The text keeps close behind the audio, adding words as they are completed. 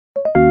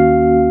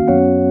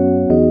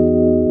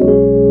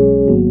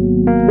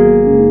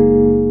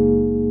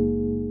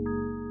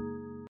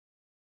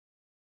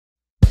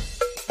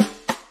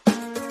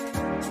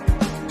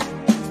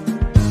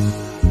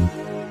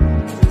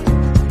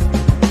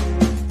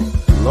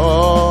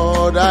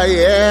I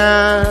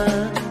hear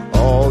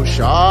of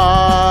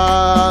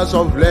showers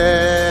of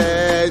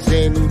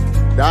blessing,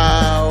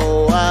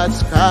 thou art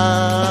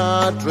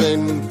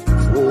scattering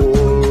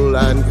full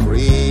and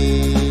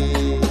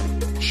free.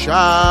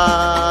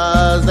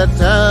 Showers the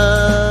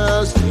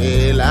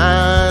thirsty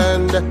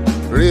land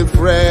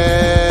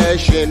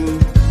refreshing,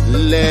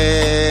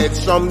 let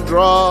some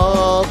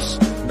drops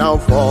now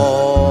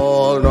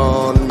fall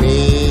on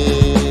me.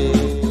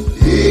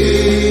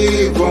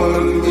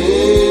 Even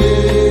me,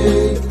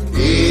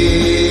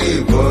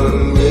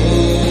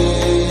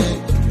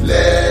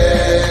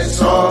 let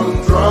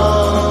some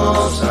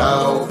drops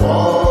now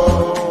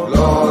fall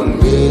on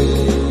me.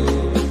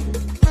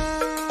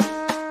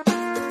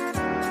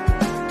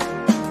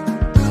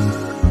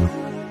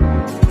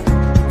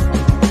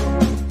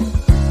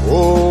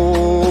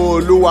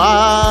 Oluwa,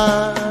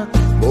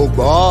 mo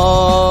gbọ́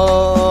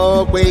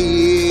pé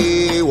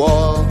Ìwọ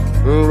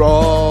Nrọ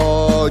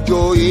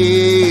òjò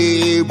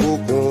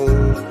ìbùkún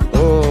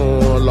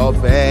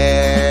lọfẹ.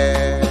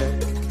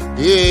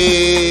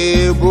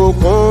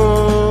 Ibukun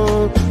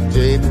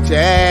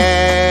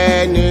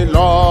ntẹ-ni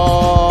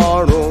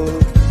lọrùn,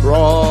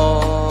 rọ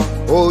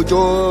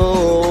òjò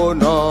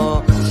náà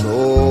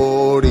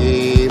sórí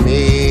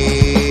mi.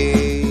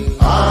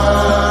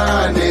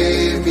 Àní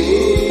mi,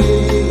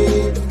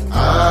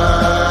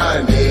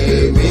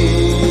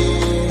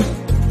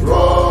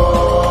 rọ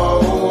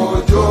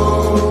òjò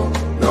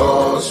náà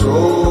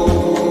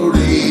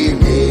sórí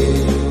mi.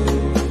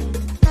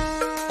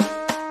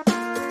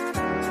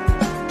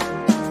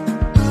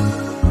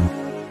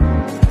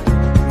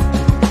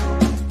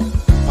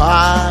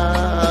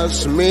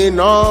 Pass me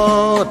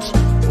not,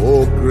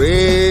 O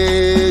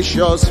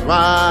gracious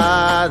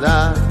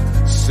Father,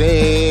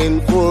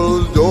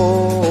 sinful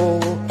though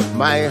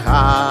my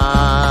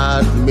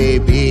heart may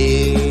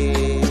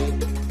be.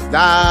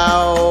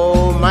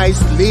 Thou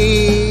mightst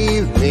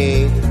leave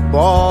me,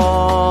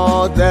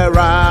 but the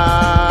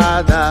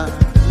rather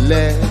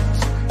let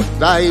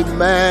thy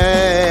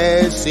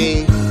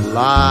mercy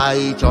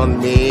light on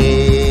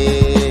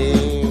me.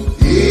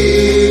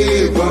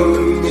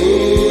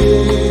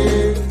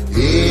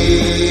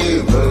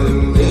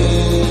 Even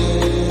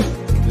me,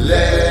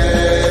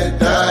 let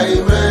thy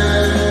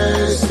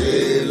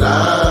mercy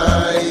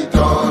light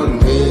on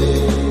me.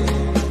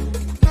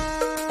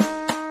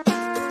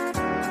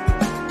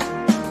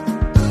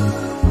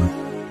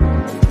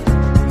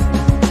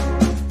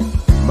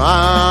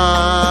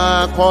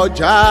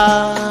 Kọja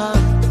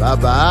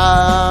bàbá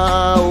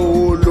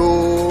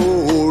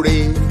Olõre,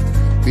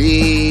 bí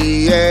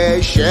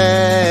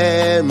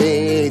ẹ̀ṣẹ̀ mi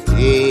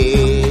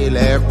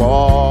tilẹ̀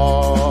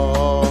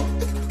pọ̀,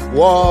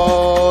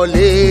 wọ́n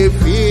lè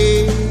fi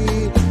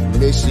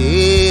mi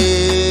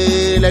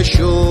sílẹ̀,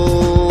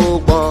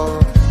 ṣugbọn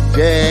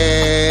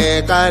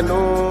jẹ́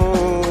kánú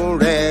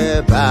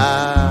rẹ̀ bá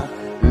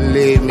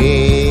lé mi.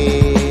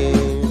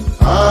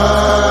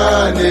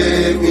 Àní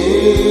mi,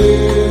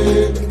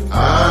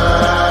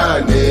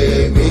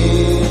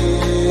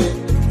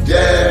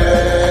 jẹ́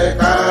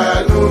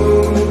kánú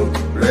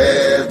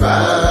rẹ̀ bá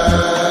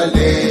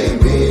lé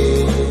mi.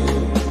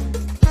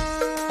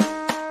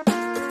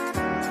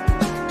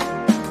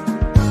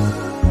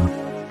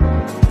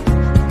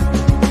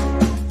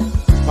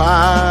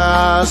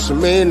 Pass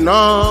me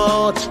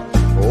not,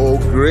 O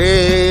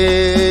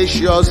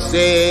gracious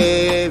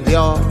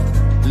Saviour,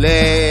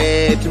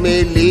 let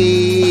me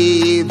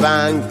live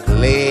and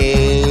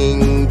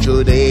cling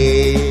to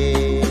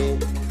thee.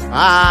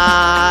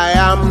 I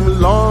am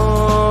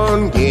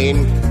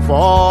longing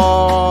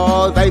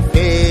for thy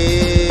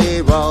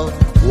favour,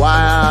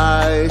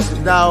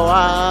 whilst thou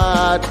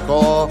art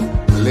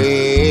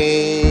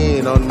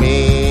calling on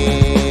me.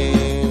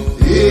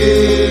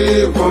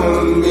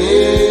 Even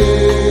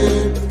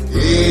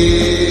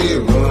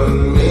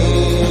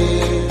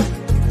me,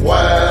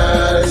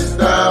 whilst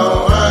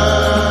thou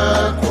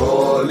art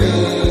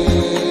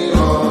calling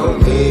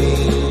on me.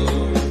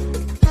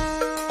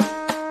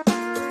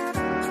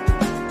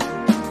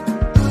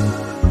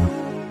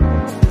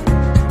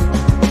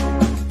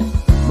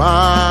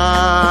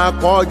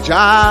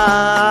 Kọja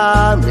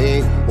mi,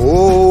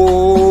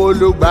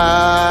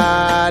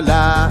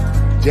 Olugbala,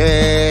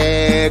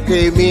 jẹ́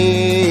kémi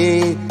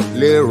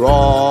lè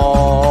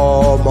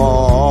rọ́mọ.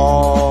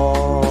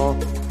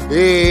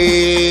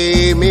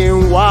 Èmi ń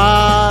wá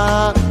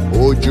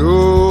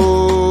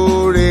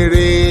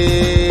oju-rere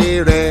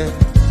rẹ,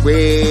 pé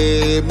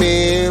mi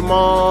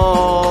mọ́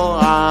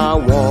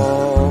àwọn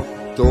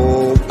tó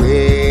pé.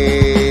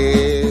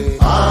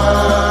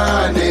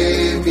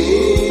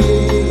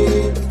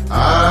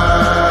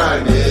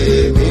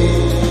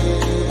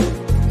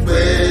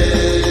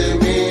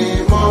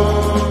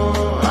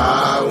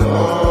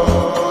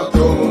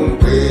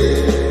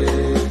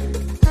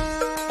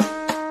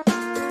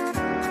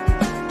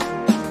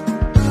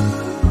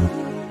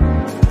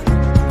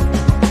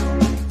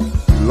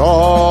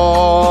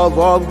 Love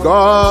of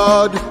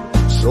God,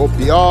 so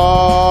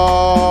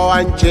pure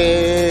and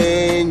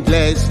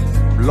changeless,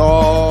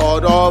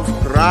 blood of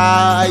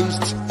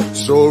Christ,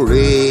 so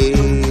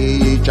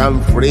rich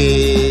and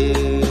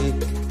free.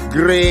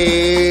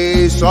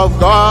 grace of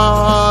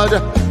God,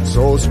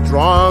 so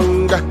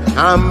strong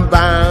and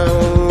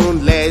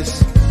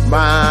boundless,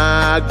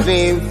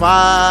 magnify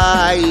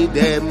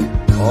them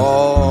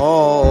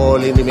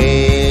all in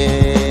me.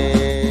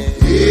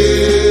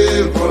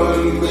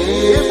 Even me,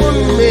 even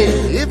me,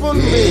 even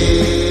me,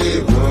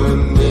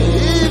 even me,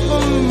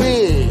 even me,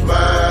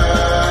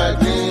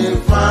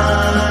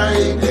 magnify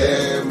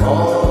them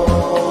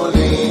all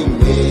in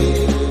me.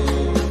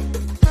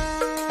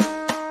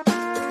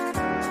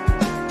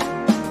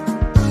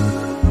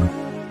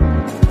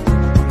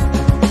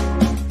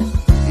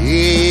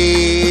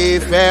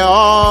 Ìfẹ́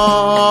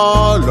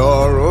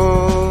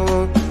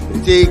Ọlọ́run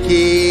tí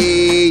kì í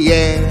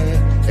yẹ,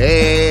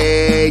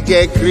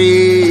 ẹ̀jẹ̀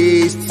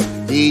Kristi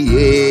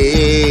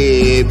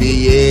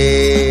iyebíye.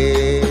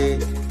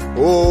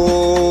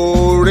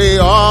 Oore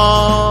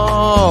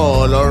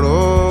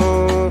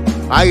Ọlọ́run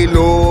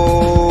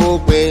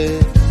àìlópin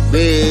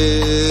gbé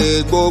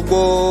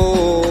gbogbo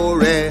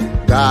rẹ̀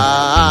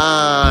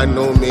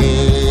dànù mi.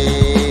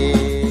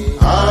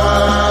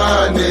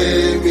 Àní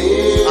mi.